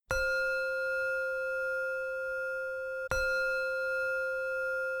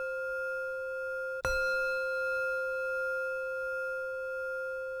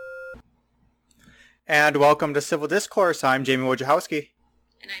And welcome to Civil Discourse. I'm Jamie Wojciechowski.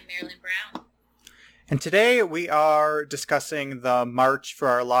 And I'm Marilyn Brown. And today we are discussing the March for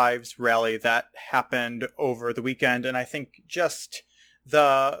Our Lives rally that happened over the weekend. And I think just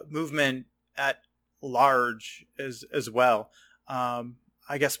the movement at large as well.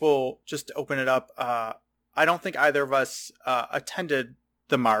 I guess we'll just open it up. I don't think either of us attended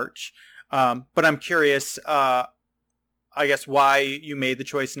the march, but I'm curious, I guess, why you made the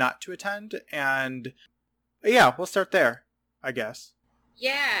choice not to attend. And yeah, we'll start there, I guess.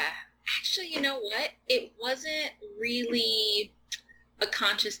 Yeah, actually, you know what? It wasn't really a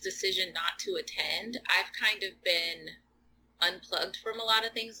conscious decision not to attend. I've kind of been unplugged from a lot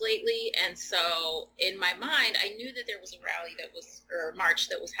of things lately, and so in my mind, I knew that there was a rally or march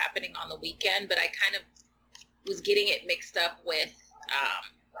that was happening on the weekend, but I kind of was getting it mixed up with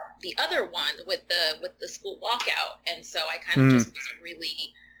the other one with the school walkout, and so I kind of just wasn't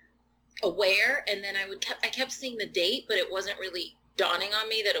really aware. And then I kept seeing the date, but it wasn't really dawning on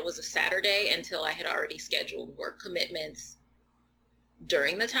me that it was a Saturday until I had already scheduled work commitments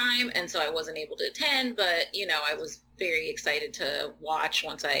during the time, and so I wasn't able to attend. But I was very excited to watch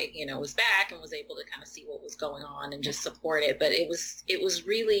once I was back and was able to kind of see what was going on and just support it. But it was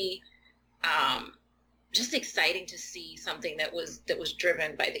really just exciting to see something that was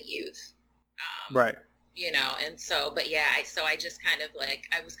driven by the youth. Right. And so, but yeah, so I just kind of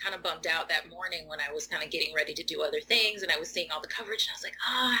I was kind of bummed out that morning when I was kind of getting ready to do other things, and I was seeing all the coverage, and I was like,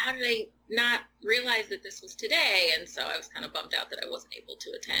 oh, how did I not realize that this was today? And so I was kind of bummed out that I wasn't able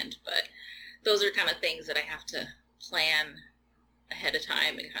to attend. But those are kind of things that I have to plan ahead of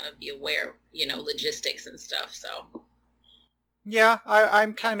time and kind of be aware, logistics and stuff. So yeah,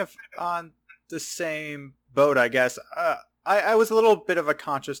 I'm kind of on the same boat, I guess. I was a little bit of a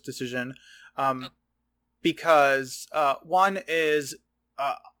conscious decision. Because one is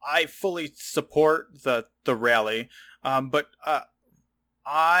I fully support the rally, but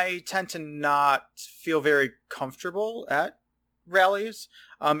I tend to not feel very comfortable at rallies.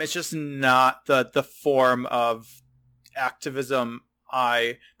 It's just not the form of activism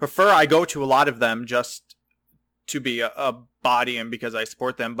I prefer. I go to a lot of them just to be a body and because I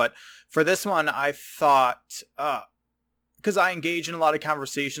support them. But for this one, I thought, because I engage in a lot of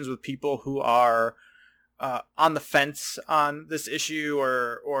conversations with people who are on the fence on this issue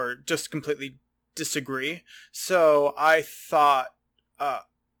or just completely disagree. So I thought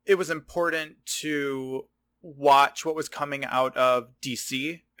it was important to watch what was coming out of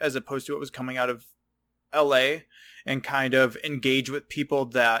DC as opposed to what was coming out of LA and kind of engage with people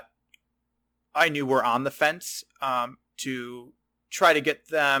that I knew were on the fence, to try to get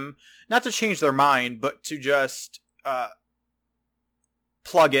them not to change their mind, but to just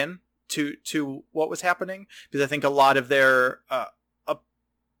plug in to what was happening, because I think a lot of their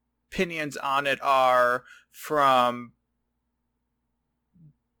opinions on it are from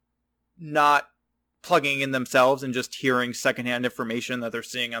not plugging in themselves and just hearing secondhand information that they're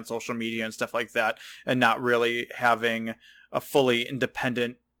seeing on social media and stuff like that, and not really having a fully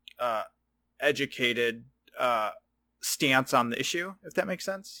independent, educated stance on the issue, if that makes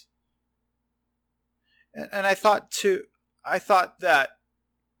sense. And I thought that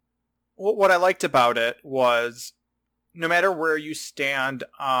what I liked about it was, no matter where you stand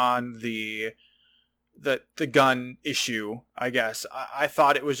on the gun issue, I guess, I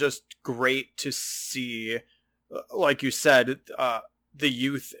thought it was just great to see, like you said, the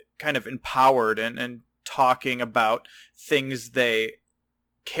youth kind of empowered and talking about things they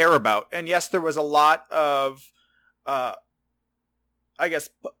care about. And yes, there was a lot of, I guess,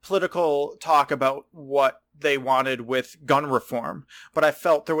 political talk about what they wanted with gun reform, but I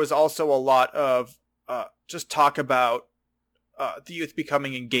felt there was also a lot of just talk about the youth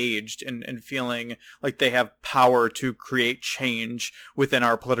becoming engaged and feeling like they have power to create change within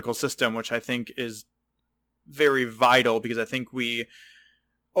our political system, which I think is very vital, because I think we,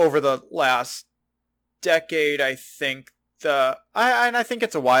 over the last decade, I think I think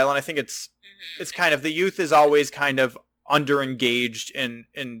it's a while, and I think it's kind of, the youth is always kind of underengaged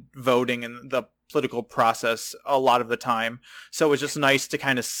in voting and the political process a lot of the time. So it was just nice to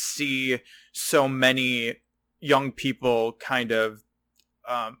kind of see so many young people kind of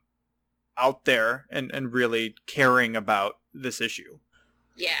out there and really caring about this issue.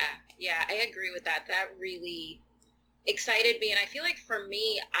 Yeah, I agree with that. That really excited me, and I feel like for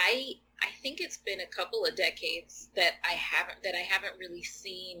me, I think it's been a couple of decades that I haven't really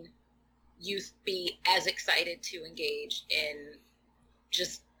seen youth be as excited to engage in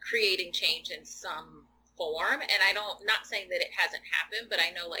just creating change in some form. And not saying that it hasn't happened, but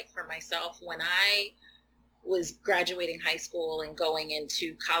I know, like, for myself, when I was graduating high school and going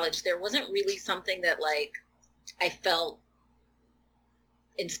into college, there wasn't really something that like I felt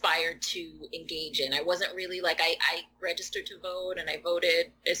inspired to engage in. I wasn't really like, I registered to vote and I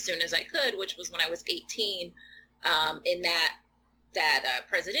voted as soon as I could, which was when I was 18, in that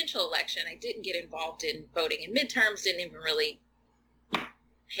presidential election. I didn't get involved in voting in midterms, didn't even really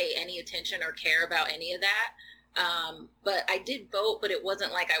pay any attention or care about any of that. But I did vote, but it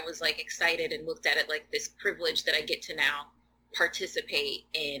wasn't like I was like excited and looked at it like this privilege that I get to now participate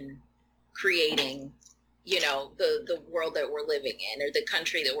in creating, you know, the world that we're living in, or the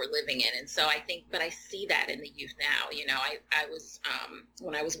country that we're living in. And so I think, but I see that in the youth now. You know, I was,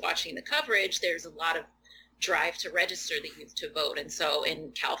 when I was watching the coverage, there's a lot of drive to register the youth to vote. And so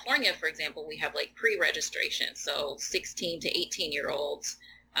in California, for example, we have like pre-registration. So 16 to 18-year-olds,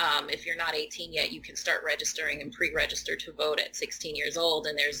 if you're not 18 yet, you can start registering and pre-register to vote at 16 years old.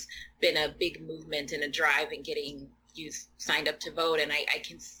 And there's been a big movement and a drive in getting youth signed up to vote. And I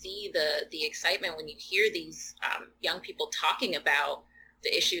can see the excitement when you hear these young people talking about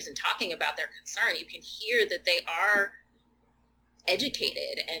the issues and talking about their concern. You can hear that they are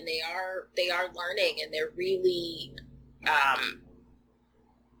educated and they are learning, and they're really, I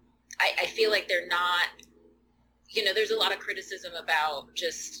feel like they're not, you know, there's a lot of criticism about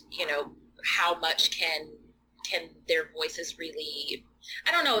just, you know, how much can their voices really,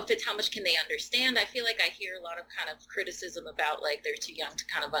 I don't know if it's how much can they understand. I feel like I hear a lot of kind of criticism about like they're too young to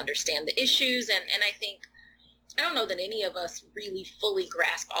kind of understand the issues. And I think, I don't know that any of us really fully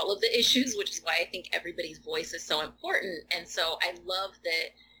grasp all of the issues, which is why I think everybody's voice is so important. And so I love that,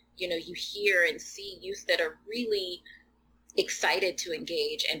 you know, you hear and see youth that are really excited to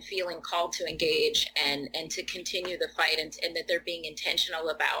engage and feeling called to engage and to continue the fight, and that they're being intentional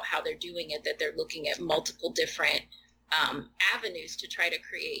about how they're doing it, that they're looking at multiple different avenues to try to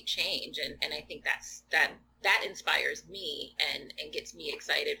create change. And I think that inspires me and gets me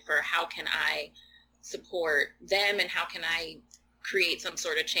excited for how can I support them and how can I create some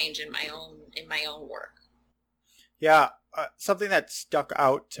sort of change in my own work. Yeah, something that stuck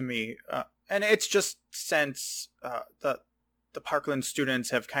out to me, and it's just since the Parkland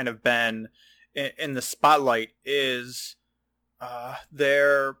students have kind of been in the spotlight, is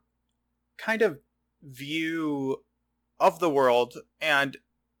their kind of view of the world. And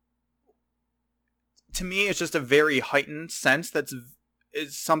to me, it's just a very heightened sense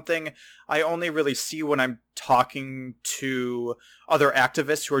is something I only really see when I'm talking to other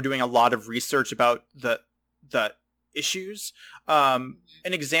activists who are doing a lot of research about the issues. An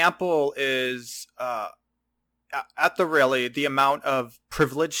example is at the rally, the amount of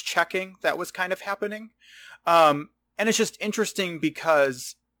privilege checking that was kind of happening. And it's just interesting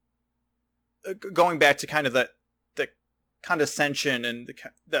because going back to kind of the condescension and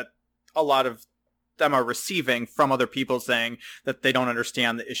that a lot of them are receiving from other people saying that they don't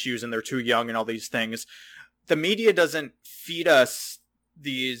understand the issues and they're too young and all these things. The media doesn't feed us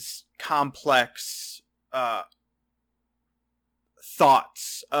these complex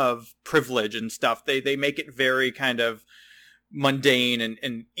thoughts of privilege and stuff. They make it very kind of mundane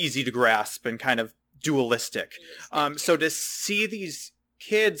and easy to grasp and kind of dualistic. So to see these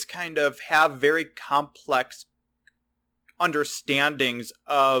kids kind of have very complex understandings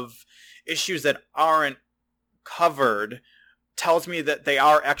of issues that aren't covered tells me that they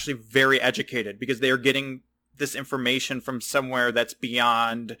are actually very educated, because they are getting this information from somewhere that's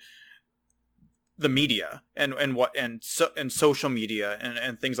beyond the media and social media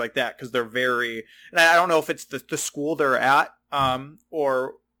and things like that, because they're very, and I don't know if it's the school they're at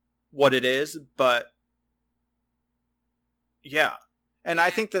or what it is, but yeah. And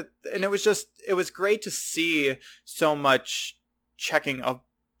I think that, and it was great to see so much checking of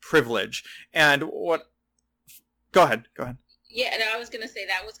privilege. And what, go ahead. Yeah, and I was going to say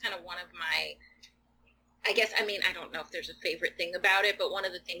that was kind of one of my, I guess, I mean, I don't know if there's a favorite thing about it, but one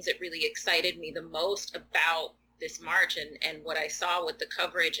of the things that really excited me the most about this march and what I saw with the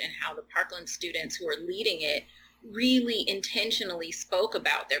coverage and how the Parkland students who are leading it really intentionally spoke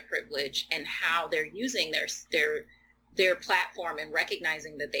about their privilege and how they're using their platform and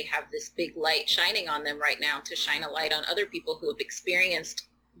recognizing that they have this big light shining on them right now to shine a light on other people who have experienced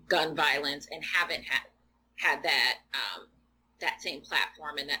gun violence and haven't had that that same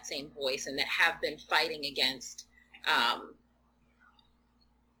platform and that same voice, and that have been fighting against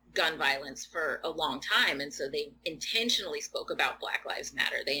gun violence for a long time. And so they intentionally spoke about Black Lives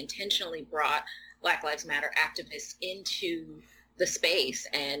Matter. They intentionally brought Black Lives Matter activists into the space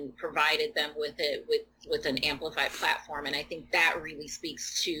and provided them with an amplified platform. And I think that really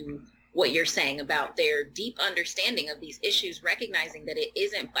speaks to what you're saying about their deep understanding of these issues, recognizing that it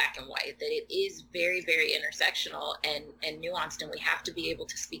isn't black and white, that it is very, very intersectional and nuanced, and we have to be able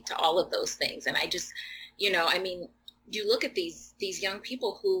to speak to all of those things. And I just, I mean, you look at these young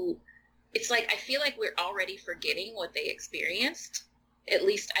people who, it's like, I feel like we're already forgetting what they experienced. At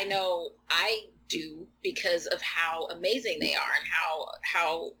least I know I do, because of how amazing they are and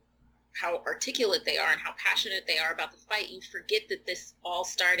how articulate they are and how passionate they are about the fight. You forget that this all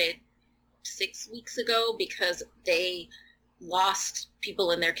started 6 weeks ago because they lost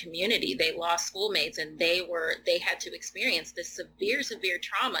people in their community. They lost schoolmates, and they had to experience this severe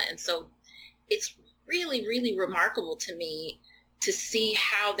trauma. And so it's really, really remarkable to me to see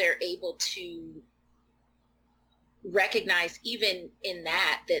how they're able to recognize, even in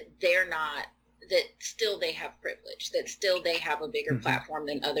that they're not, that still they have privilege, that still they have a bigger platform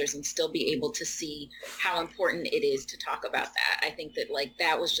than others, and still be able to see how important it is to talk about that. I think that, like,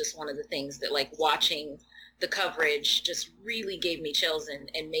 that was just one of the things that, like, watching the coverage just really gave me chills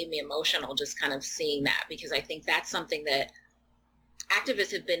and made me emotional, just kind of seeing that, because I think that's something that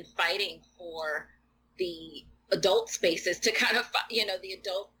activists have been fighting for, the adult spaces to kind of, the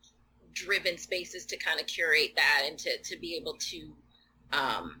adult driven spaces to kind of curate that, and to be able to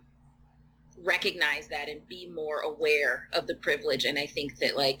recognize that and be more aware of the privilege. And I think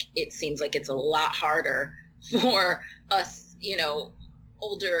that, like, it seems like it's a lot harder for us,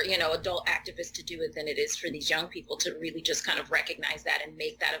 older, adult activists to do it than it is for these young people to really just kind of recognize that and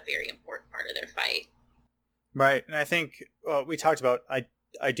make that a very important part of their fight. Right. And I think we talked about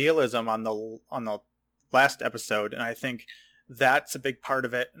idealism on the last episode, and I think that's a big part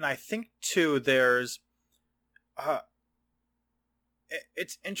of it. And I think too, there's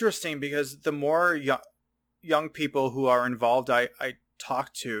it's interesting because the more young people who are involved I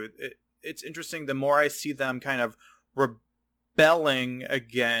talk to, it's interesting, the more I see them kind of rebelling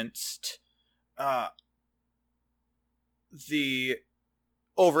against the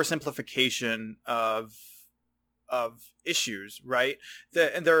oversimplification of issues, right?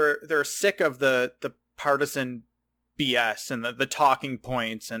 And they're sick of the partisan BS and the talking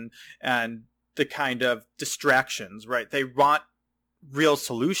points and the kind of distractions, right? They want real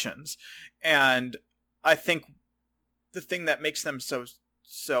solutions. And I think the thing that makes them so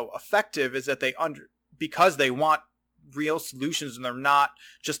effective is that because they want real solutions, and they're not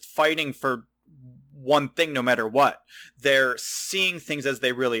just fighting for one thing no matter what. They're seeing things as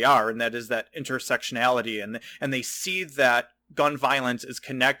they really are, and that is that intersectionality, and they see that gun violence is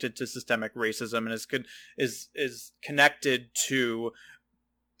connected to systemic racism and is connected to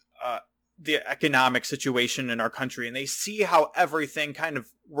the economic situation in our country, and they see how everything kind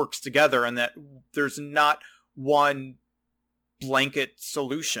of works together, and that there's not one blanket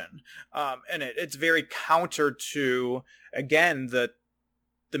solution. And it's very counter to, again, the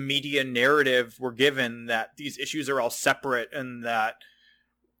media narrative we're given, that these issues are all separate and that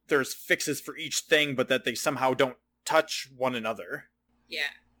there's fixes for each thing, but that they somehow don't touch one another.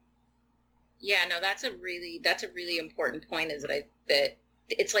 Yeah, no, that's a really important point, is that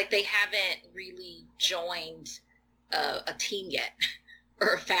it's like they haven't really joined a team yet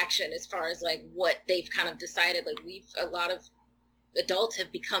or a faction, as far as like what they've kind of decided. Like, a lot of adults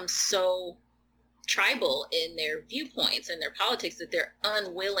have become so tribal in their viewpoints and their politics that they're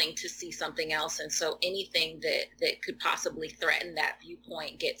unwilling to see something else. And so anything that could possibly threaten that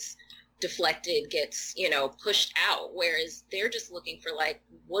viewpoint gets deflected, gets, pushed out. Whereas they're just looking for, like,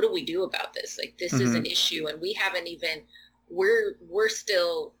 what do we do about this? Like, this is an issue, and we haven't even, we're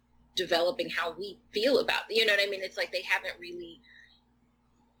still developing how we feel about it. You know what I mean? It's like they haven't really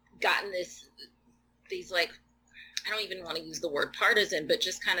gotten these, like, I don't even want to use the word partisan, but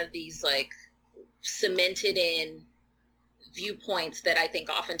just kind of these, like, cemented in viewpoints that I think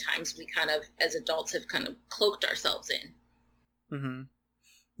oftentimes we kind of, as adults, have kind of cloaked ourselves in. Mm-hmm.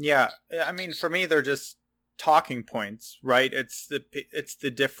 Yeah. I mean, for me, they're just talking points, right? It's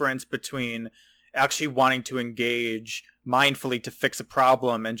the difference between actually wanting to engage mindfully to fix a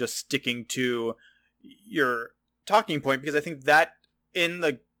problem and just sticking to your talking point. Because I think that in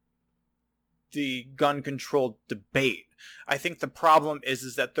the gun control debate, I think the problem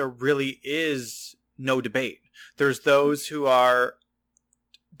is that there really is no debate. There's those who are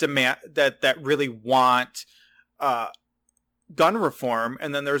that really want gun reform,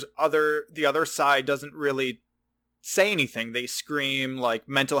 and then there's the other side doesn't really say anything. They scream like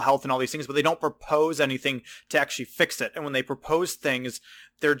mental health and all these things, but they don't propose anything to actually fix it. And when they propose things,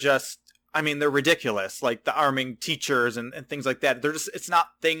 they're ridiculous, like the arming teachers and things like that. It's not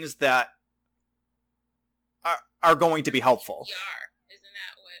things that are going to be helpful. Isn't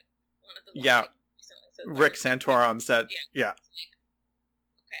that what one of the Rick Santorum said? Yeah.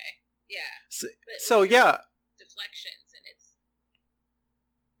 Okay. So, but so yeah, deflections, and it's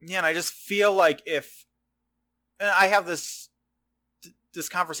yeah, and I just feel like if and I have this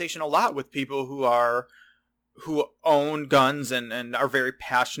conversation a lot with people who own guns and are very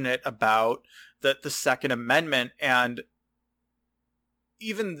passionate about the Second Amendment, and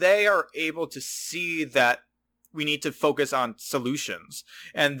even they are able to see that we need to focus on solutions,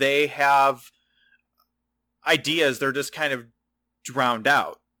 and they have ideas. They're just kind of drowned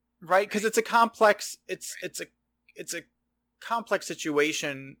out, right? Because it's a complex it's a complex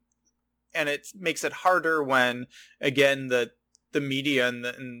situation, and it makes it harder when, again, the media and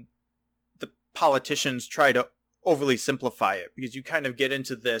the politicians try to overly simplify it, because you kind of get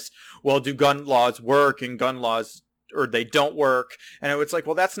into this, well, do gun laws work, and gun laws, or they don't work, and it's like,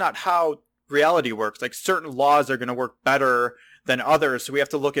 well, that's not how reality works. Like, certain laws are going to work better than others, so we have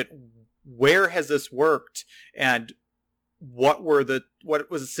to look at where has this worked, and what was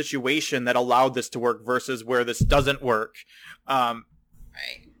the situation that allowed this to work versus where this doesn't work. Right.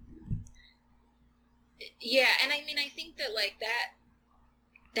 Yeah, and I mean, I think that like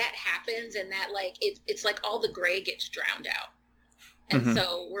that happens, and that like it's like all the gray gets drowned out. And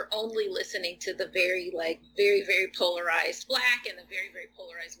so we're only listening to the very very polarized black and the very, very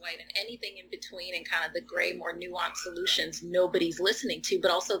polarized white, and anything in between, and kind of the gray, more nuanced solutions nobody's listening to.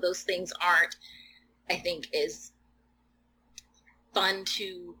 But also those things aren't, I think, as fun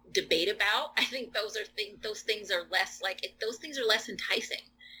to debate about. I think those things are less those things are less enticing.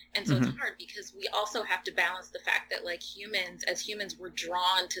 And so it's hard, because we also have to balance the fact that like as humans, we're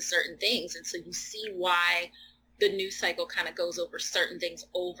drawn to certain things. And so you see why the news cycle kind of goes over certain things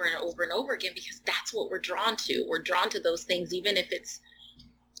over and over and over again, because that's what we're drawn to. We're drawn to those things, even if it's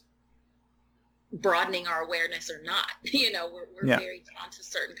broadening our awareness or not. We're very drawn to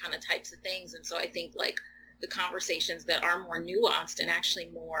certain kind of types of things. And so I think like the conversations that are more nuanced and actually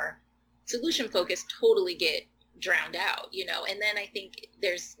more solution focused totally get drowned out, and then I think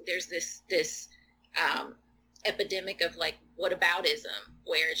there's this epidemic of like whataboutism,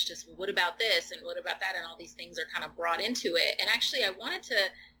 where it's just, well, what about this and what about that, and all these things are kind of brought into it. And actually I wanted to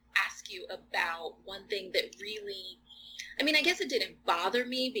ask you about one thing that really, I mean, I guess it didn't bother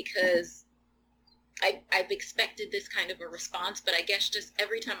me, because I've expected this kind of a response, but I guess just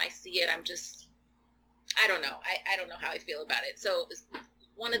every time I see it, I don't know. I don't know how I feel about it. So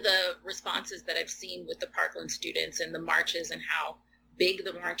one of the responses that I've seen with the Parkland students and the marches, and how big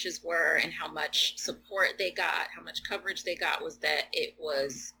the marches were and how much support they got, how much coverage they got, was that it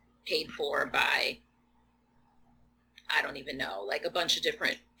was paid for by, I don't even know, like a bunch of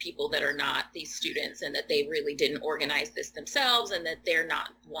different people that are not these students, and that they really didn't organize this themselves, and that they're not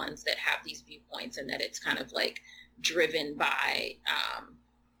ones that have these viewpoints, and that it's kind of like driven by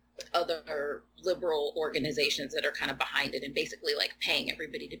other liberal organizations that are kind of behind it, and basically like paying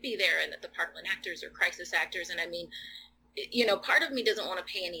everybody to be there, and that the Parkland actors are crisis actors. And I mean, part of me doesn't want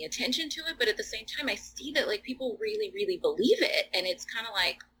to pay any attention to it, but at the same time, I see that like people really, really believe it, and it's kind of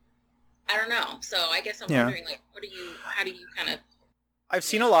like, I don't know. So I guess I'm wondering, like, how do you kind of... I've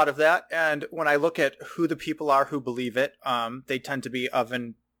seen a lot of that, and when I look at who the people are who believe it, they tend to be of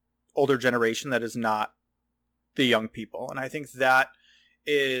an older generation that is not the young people, and I think that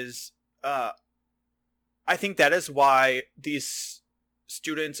is why these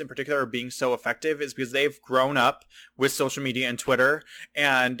students in particular are being so effective, is because they've grown up with social media and Twitter,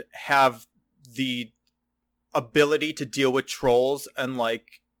 and have the ability to deal with trolls, and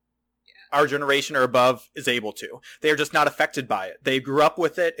like our generation or above is able to. They're just not affected by it. They grew up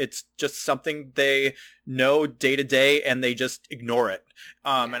with it. It's just something they know day to day, and they just ignore it.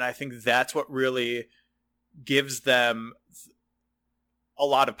 And I think that's what really gives them a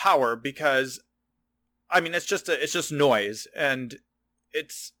lot of power, because I mean, it's just noise, and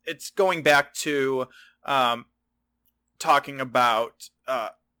it's going back to talking about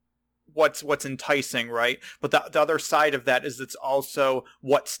what's enticing, right? But the other side of that is it's also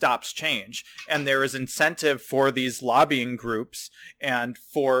what stops change, and there is incentive for these lobbying groups and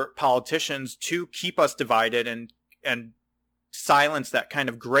for politicians to keep us divided and silence that kind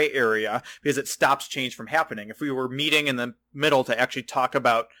of gray area, because it stops change from happening. If we were meeting in the middle to actually talk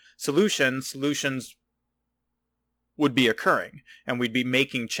about solutions would be occurring, and we'd be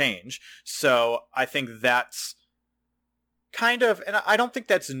making change. So I think that's kind of, and I don't think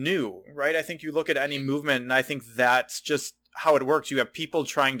that's new, right? I think you look at any movement, and I think that's just how it works. You have people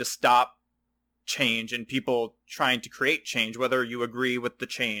trying to stop change, and people trying to create change, whether you agree with the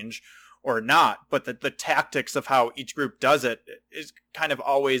change or not. But the tactics of how each group does it is kind of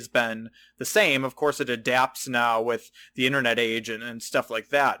always been the same. Of course, it adapts now with the internet age and stuff like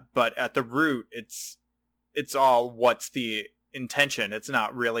that. But at the root, it's all what's the intention. It's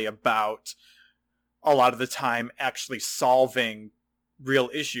not really about, a lot of the time, actually solving real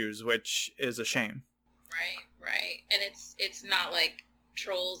issues, which is a shame. Right. And it's not like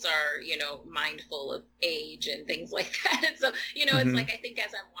trolls are, mindful of age and things like that. And so, it's like, I think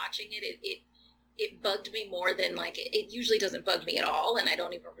as I'm watching it bugged me more than like, it usually doesn't bug me at all. And I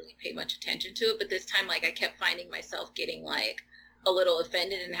don't even really pay much attention to it. But this time, like, I kept finding myself getting like a little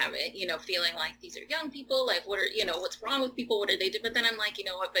offended and having, feeling like these are young people. Like, what are, what's wrong with people? What are they doing? But then I'm like, you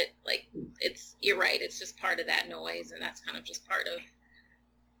know what, but like, you're right. It's just part of that noise. And that's kind of just part of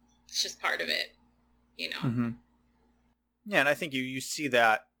it, Yeah, and I think you see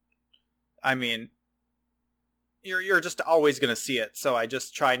that. I mean, you're just always going to see it. So I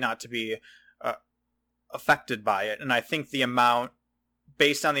just try not to be affected by it. And I think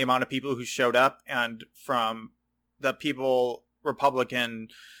based on the amount of people who showed up, and from the people, Republican,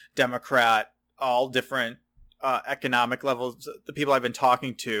 Democrat, all different economic levels, the people I've been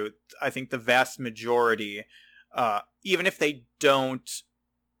talking to, I think the vast majority, even if they don't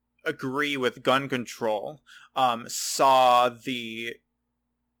agree with gun control, saw the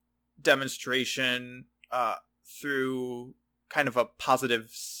demonstration through kind of a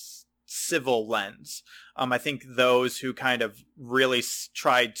positive civil lens. I think those who kind of really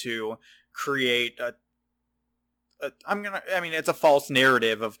tried to create it's a false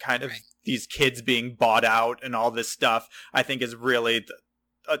narrative of kind of these kids being bought out and all this stuff, I think is really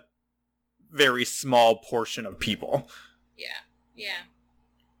a very small portion of people. Yeah.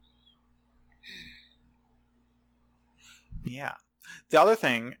 Yeah. The other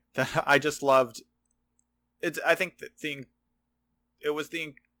thing that I just loved, I think that it was the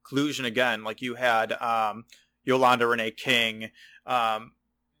inclusion again. Like, you had Yolanda Renee King,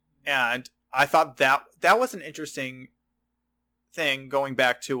 and I thought that was an interesting thing, going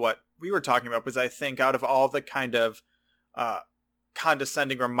back to what we were talking about, because I think out of all the kind of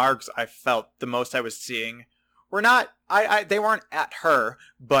condescending remarks I felt the most I was seeing were not, they weren't at her,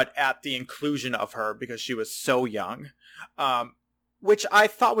 but at the inclusion of her, because she was so young. Which I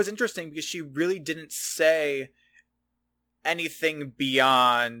thought was interesting, because she really didn't say anything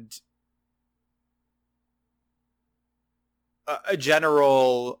beyond a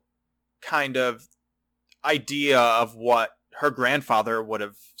general kind of idea of what her grandfather would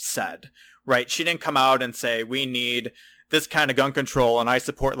have said, right? She didn't come out and say, we need this kind of gun control, and I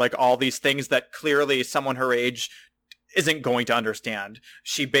support like all these things that clearly someone her age isn't going to understand.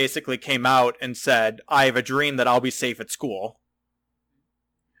 She basically came out and said, I have a dream that I'll be safe at school.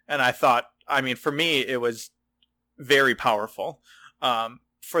 And I thought, for me, it was very powerful,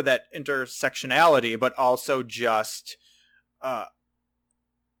 for that intersectionality, but also just for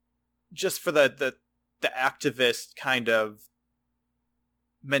the activist kind of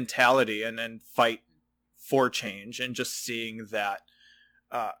mentality, and fight for change, and just seeing that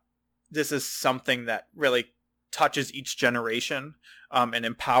this is something that really touches each generation, and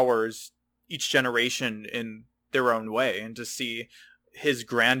empowers each generation in their own way. And to see his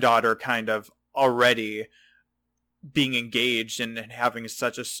granddaughter kind of already being engaged and having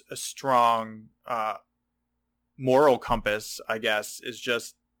such a strong moral compass, I guess, is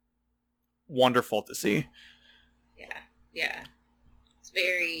just wonderful to see. Yeah. It's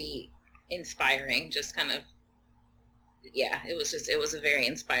very inspiring. Just kind of, it was a very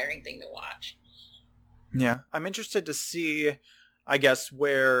inspiring thing to watch. Yeah. I'm interested to see, I guess,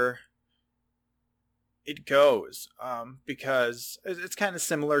 where it goes, because it's kind of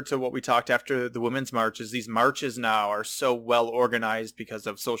similar to what we talked after the women's marches. These marches now are so well organized because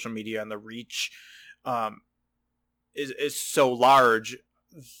of social media, and the reach is so large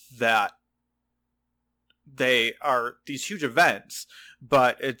that they are these huge events,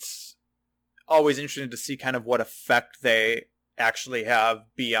 but it's always interesting to see kind of what effect they actually have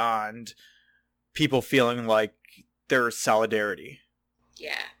beyond people feeling like there's solidarity.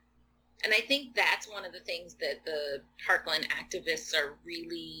 Yeah. And I think that's one of the things that the Parkland activists are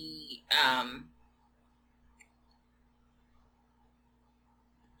really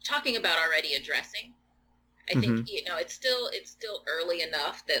talking about already addressing. I think, it's still early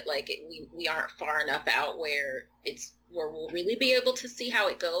enough that like we aren't far enough out where we'll really be able to see how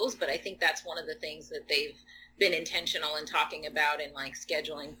it goes. But I think that's one of the things that they've been intentional in talking about, and like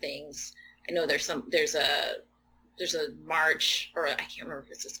scheduling things. I know there's a march, or I can't remember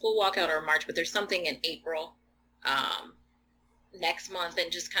if it's a school walkout or a march, but there's something in April next month,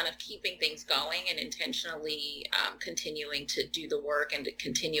 and just kind of keeping things going and intentionally continuing to do the work, and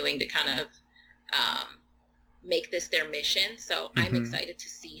continuing to kind of make this their mission. So I'm excited to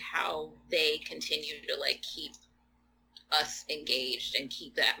see how they continue to like keep us engaged and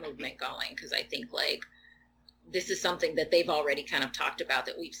keep that movement going, because I think like this is something that they've already kind of talked about,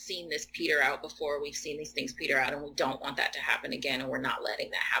 that we've seen this peter out before. We've seen these things peter out, and we don't want that to happen again, and we're not letting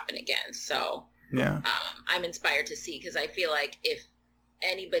that happen again. So Yeah. I'm inspired to see, because I feel like if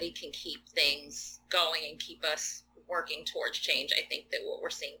anybody can keep things going and keep us working towards change, I think that what we're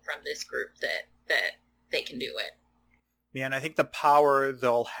seeing from this group, that they can do it. Yeah, and I think the power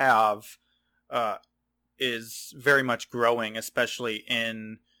they'll have is very much growing, especially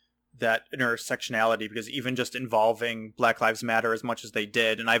in that intersectionality, because even just involving Black Lives Matter as much as they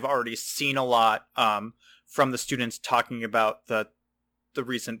did, and I've already seen a lot from the students talking about the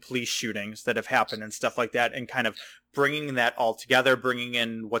recent police shootings that have happened and stuff like that, and kind of bringing that all together, bringing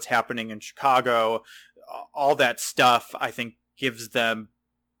in what's happening in Chicago, all that stuff, I think gives them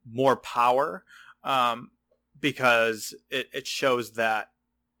more power, because it shows that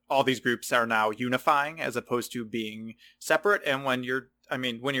all these groups are now unifying as opposed to being separate. And when you're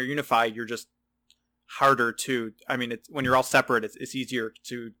unified, you're just harder to, when you're all separate, it's easier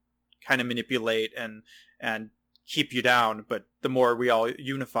to kind of manipulate and keep you down. But the more we all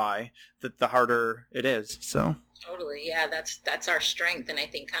unify, the harder it is. So totally. Yeah, that's our strength. And I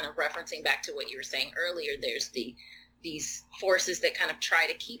think, kind of referencing back to what you were saying earlier, there's these forces that kind of try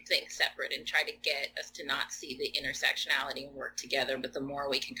to keep things separate and try to get us to not see the intersectionality and work together. But the more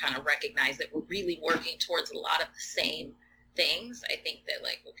we can kind of recognize that we're really working towards a lot of the same things, I think that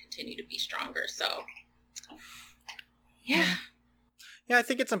we'll continue to be stronger. So yeah, I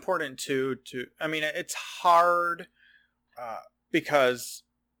think it's important to it's hard because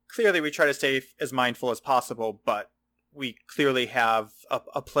clearly we try to stay as mindful as possible, but we clearly have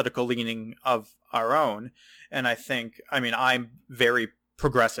a political leaning of our own. And I think, I'm very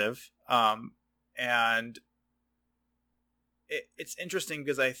progressive. And it's interesting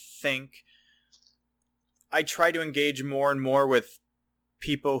because I think I try to engage more and more with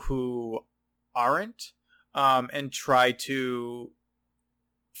people who aren't, and try to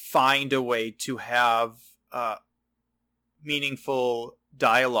find a way to have meaningful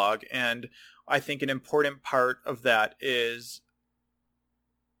dialogue. And I think an important part of that is,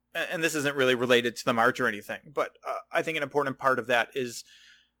 and this isn't really related to the march or anything, but I think an important part of that is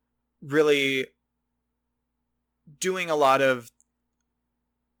really doing a lot of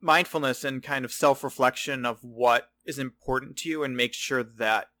mindfulness and kind of self-reflection of what is important to you, and make sure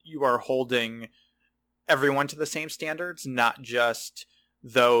that you are holding everyone to the same standards, not just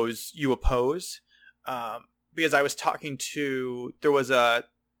those you oppose. Because I was talking to, there was a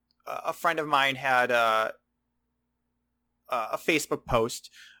friend of mine had a Facebook post,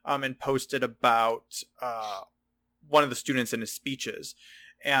 and posted about one of the students in his speeches,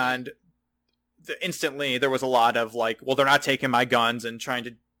 and instantly there was a lot of well, they're not taking my guns, and trying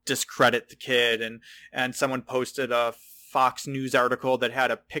to discredit the kid, and someone posted a Fox News article that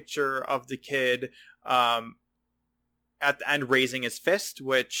had a picture of the kid at the end raising his fist,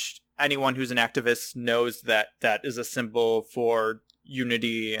 which anyone who's an activist knows that is a symbol for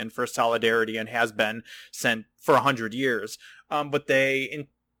unity and for solidarity, and has been sent for 100 years. But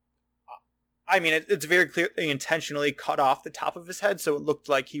it's very clearly intentionally cut off the top of his head, so it looked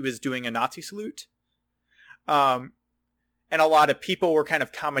like he was doing a Nazi salute. And a lot of people were kind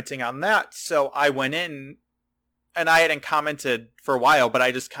of commenting on that, so I went in, and I hadn't commented for a while, but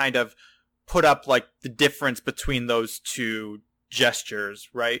I just kind of put up the difference between those two gestures,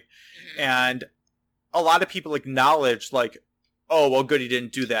 right? And a lot of people acknowledged oh, well, good, he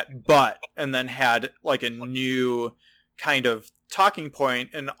didn't do that, but, and then had a new kind of talking point,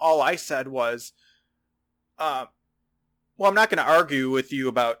 and all I said was, well, I'm not going to argue with you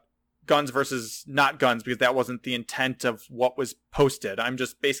about guns versus not guns, because that wasn't the intent of what was posted. I'm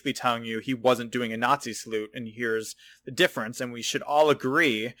just basically telling you he wasn't doing a Nazi salute, and here's the difference, and we should all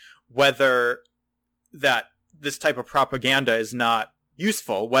agree whether that this type of propaganda is not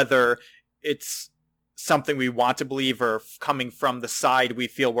useful, whether it's something we want to believe or coming from the side we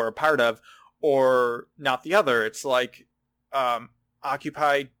feel we're a part of, or not the other. It's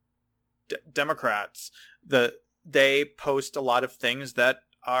Occupy Democrats. They post a lot of things that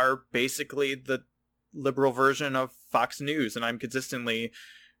are basically the liberal version of Fox News, and I'm consistently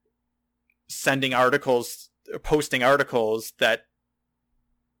posting articles that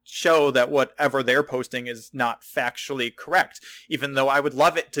show that whatever they're posting is not factually correct, even though I would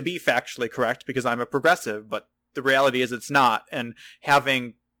love it to be factually correct because I'm a progressive, but the reality is it's not. And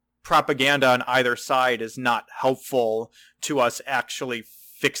having propaganda on either side is not helpful to us actually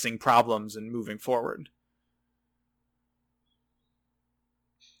fixing problems and moving forward.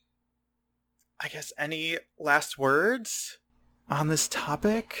 I guess any last words on this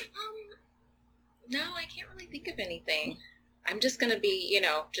topic? No, I can't really think of anything. I'm just going to be,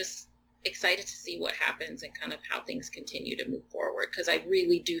 just excited to see what happens and kind of how things continue to move forward, because I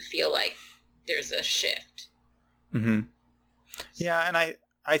really do feel like there's a shift. Mm-hmm. Yeah, and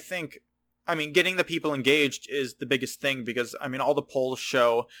I think, I mean, getting the people engaged is the biggest thing, because, I mean, all the polls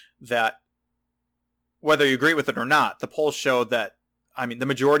show that, whether you agree with it or not, the polls show that, I mean, the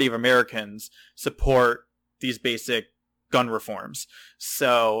majority of Americans support these basic gun reforms.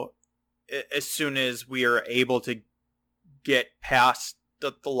 So as soon as we are able to get past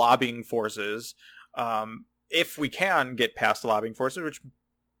the lobbying forces, if we can get past the lobbying forces, which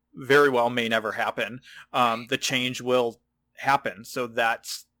very well may never happen, the change will happen. So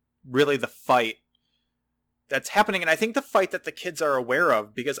that's really the fight that's happening. And I think the fight that the kids are aware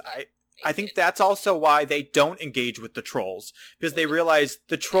of, because I think that's also why they don't engage with the trolls, because they realize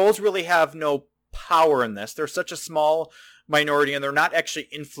the trolls really have no power in this. They're such a small minority, and they're not actually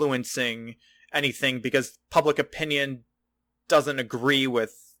influencing anything, because public opinion doesn't agree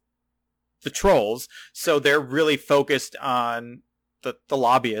with the trolls. So they're really focused on the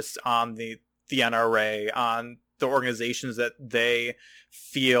lobbyists, on the NRA, on the organizations that they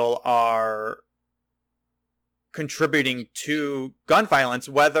feel are contributing to gun violence,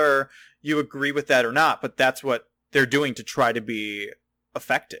 whether you agree with that or not. But that's what they're doing to try to be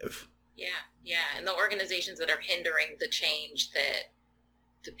effective. Yeah, and the organizations that are hindering the change that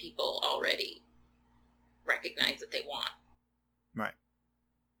the people already recognize that they want. Right.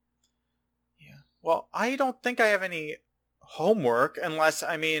 Yeah. Well, I don't think I have any homework, unless,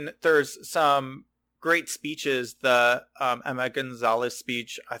 I mean, there's some great speeches. The Emma Gonzalez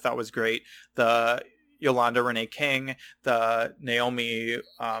speech I thought was great. The Yolanda Renee King, the Naomi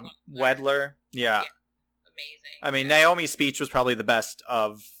Wedler. Yeah. Amazing. I mean, Naomi's speech was probably the best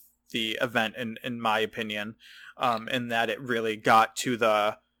of the event, in my opinion, in that it really got to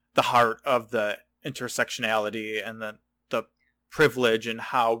the heart of the intersectionality and the privilege, and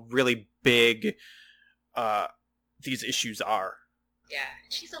how really big these issues are. Yeah,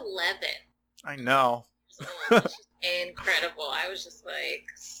 she's 11. I know. She's incredible. I was just like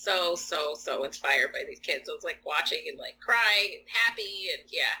so inspired by these kids. I was like watching and like crying and happy, and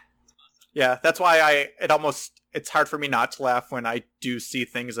yeah. Awesome. Yeah, that's why it's hard for me not to laugh when I do see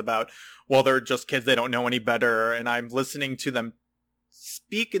things about, well, they're just kids, they don't know any better, and I'm listening to them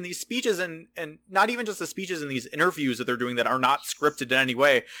speak in these speeches, and not even just the speeches in these interviews that they're doing that are not scripted in any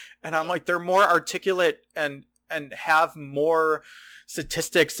way. And I'm like, they're more articulate and have more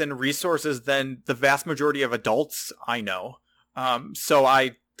statistics and resources than the vast majority of adults I know. So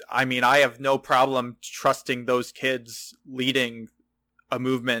I mean, I have no problem trusting those kids leading a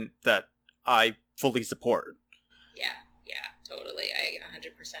movement that I fully support. Yeah, totally. I 100%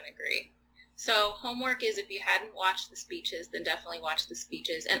 agree. So homework is, if you hadn't watched the speeches, then definitely watch the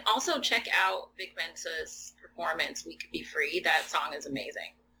speeches. And also check out Vic Mensa's performance, We Could Be Free. That song is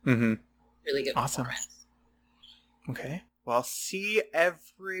amazing. Mm-hmm. Really good awesome performance. Okay. Well, see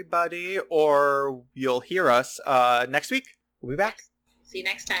everybody, or you'll hear us next week. We'll be back. See you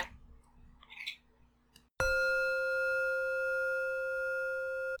next time.